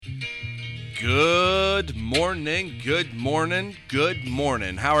Good morning, good morning, good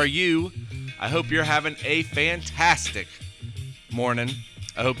morning. How are you? I hope you're having a fantastic morning.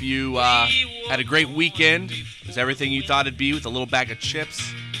 I hope you had a great weekend. It was everything you thought it'd be with a little bag of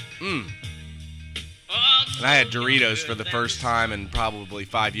chips. And I had Doritos for the first time in probably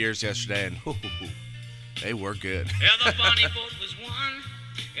 5 years yesterday, and they were good.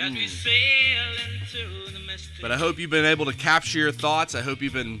 But I hope you've been able to capture your thoughts. I hope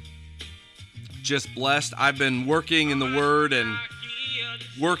you've been just blessed. I've been working in the Word and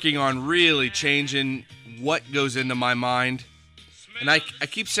working on really changing what goes into my mind. And I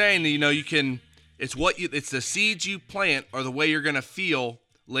keep saying that, it's the seeds you plant or the way you're going to feel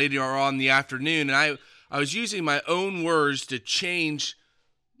later on in the afternoon. And I was using my own words to change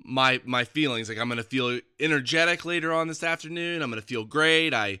my feelings. Like, I'm going to feel energetic later on this afternoon. I'm going to feel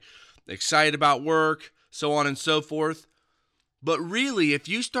great. I'm excited about work, so on and so forth. But really, if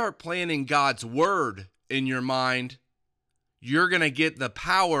you start planting God's word in your mind, you're going to get the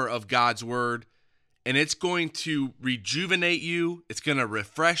power of God's word, and it's going to rejuvenate you. It's going to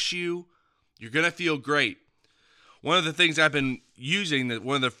refresh you. You're going to feel great. One of the things I've been using,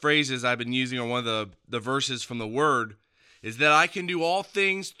 one of the phrases I've been using, or one of the verses from the word, is that I can do all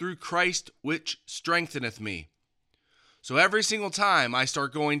things through Christ which strengtheneth me. So every single time I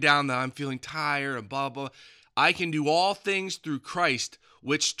start going down I'm feeling tired and blah, blah, I can do all things through Christ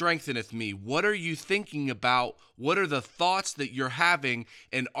which strengtheneth me. What are you thinking about? What are the thoughts that you're having?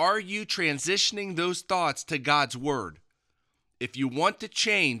 And are you transitioning those thoughts to God's word? If you want to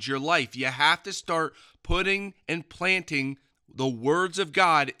change your life, you have to start putting and planting the words of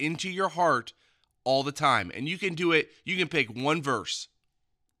God into your heart all the time. And you can do it. You can pick one verse.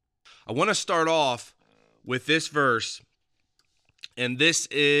 I want to start off with this verse. And this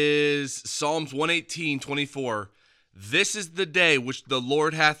is Psalms 118:24. This is the day which the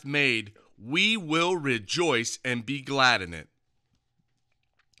Lord hath made. We will rejoice and be glad in it.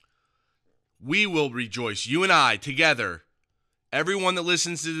 We will rejoice, you and I together. Everyone that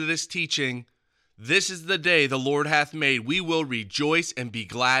listens to this teaching, this is the day the Lord hath made. We will rejoice and be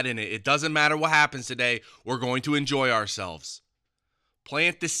glad in it. It doesn't matter what happens today. We're going to enjoy ourselves.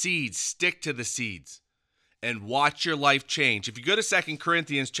 Plant the seeds, stick to the seeds, and watch your life change. If you go to 2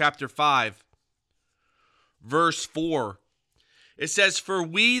 Corinthians chapter 5, verse 4, it says, For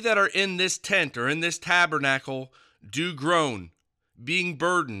we that are in this tent or in this tabernacle do groan, being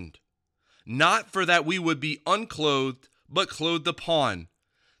burdened, not for that we would be unclothed, but clothed upon,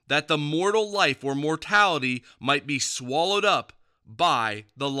 that the mortal life or mortality might be swallowed up by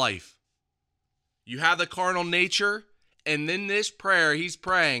the life. You have the carnal nature, and in this prayer, he's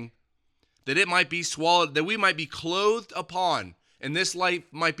praying that it might be swallowed, that we might be clothed upon, and this life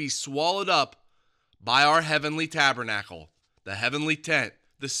might be swallowed up by our heavenly tabernacle, the heavenly tent,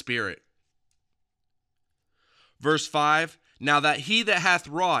 the Spirit. Verse 5, Now that he that hath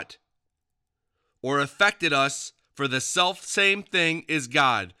wrought or affected us for the self-same thing is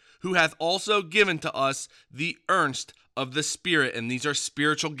God, who hath also given to us the earnest of the Spirit. And these are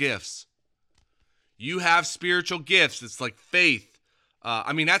spiritual gifts. You have spiritual gifts. It's like faith.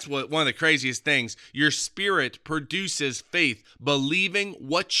 That's one of the craziest things. Your spirit produces faith, believing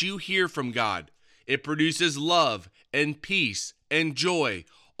what you hear from God. It produces love and peace and joy.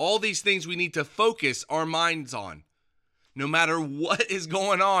 All these things we need to focus our minds on. No matter what is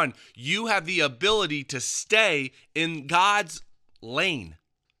going on, you have the ability to stay in God's lane.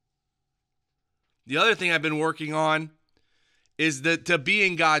 The other thing I've been working on is to be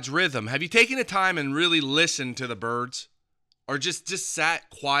in God's rhythm. Have you taken the time and really listened to the birds? Or just sat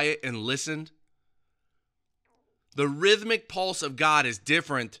quiet and listened? The rhythmic pulse of God is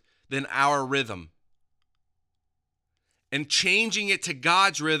different than our rhythm. And changing it to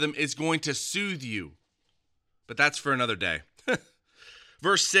God's rhythm is going to soothe you. But that's for another day.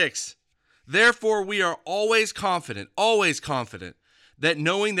 Verse 6, Therefore we are always confident, that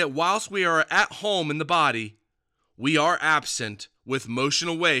knowing that whilst we are at home in the body, we are absent with motion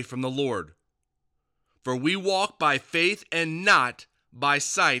away from the Lord. For we walk by faith and not by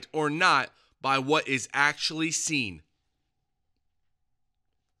sight, or not by what is actually seen.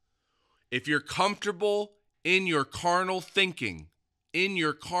 If you're comfortable in your carnal thinking, in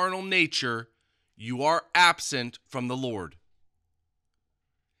your carnal nature, you are absent from the Lord.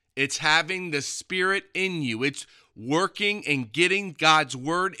 It's having the Spirit in you. It's working and getting God's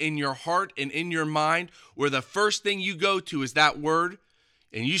word in your heart and in your mind, where the first thing you go to is that word,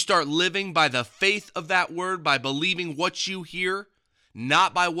 and you start living by the faith of that word, by believing what you hear,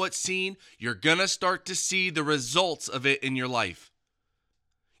 not by what's seen. You're going to start to see the results of it in your life.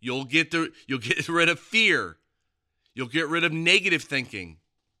 You'll get rid of fear. You'll get rid of negative thinking.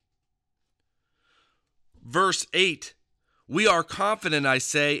 Verse 8, we are confident, I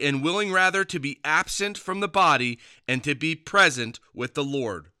say, and willing rather to be absent from the body and to be present with the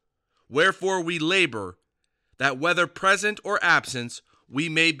Lord. Wherefore we labor, that whether present or absence, we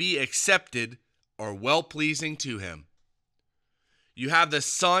may be accepted or well-pleasing to him. You have the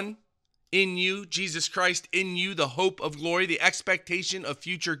Son in you, Jesus Christ in you, the hope of glory, the expectation of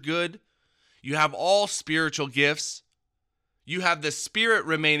future good. You have all spiritual gifts. You have the Spirit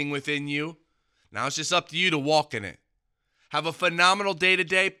remaining within you. Now it's just up to you to walk in it. Have a phenomenal day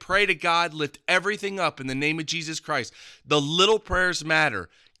today. Pray to God. Lift everything up in the name of Jesus Christ. The little prayers matter.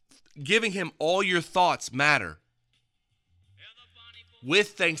 Giving him all your thoughts matter. With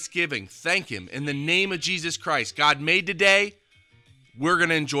thanksgiving, thank him in the name of Jesus Christ. God made today. We're going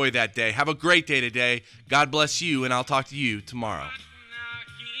to enjoy that day. Have a great day today. God bless you, and I'll talk to you tomorrow.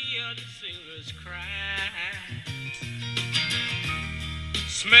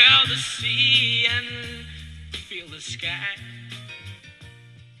 Smell the sea and feel the sky.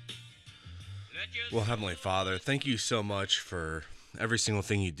 Well, Heavenly Father, thank you so much for every single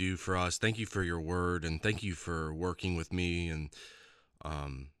thing you do for us. Thank you for your word, and thank you for working with me and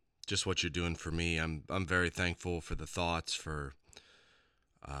just what you're doing for me. I'm very thankful for the thoughts, for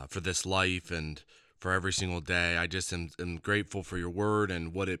this life, and for every single day. I just am grateful for your word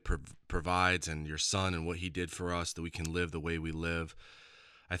and what it provides, and your Son and what he did for us, that we can live the way we live.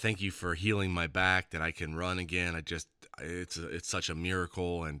 I thank you for healing my back, that I can run again. It's such a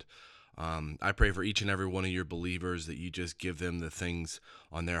miracle, and I pray for each and every one of your believers that you just give them the things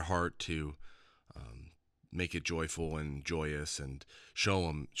on their heart to make it joyful and joyous, and show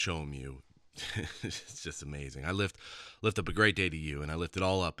them you. It's just amazing. I lift up a great day to you, and I lift it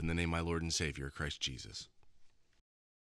all up in the name of my Lord and Savior, Christ Jesus.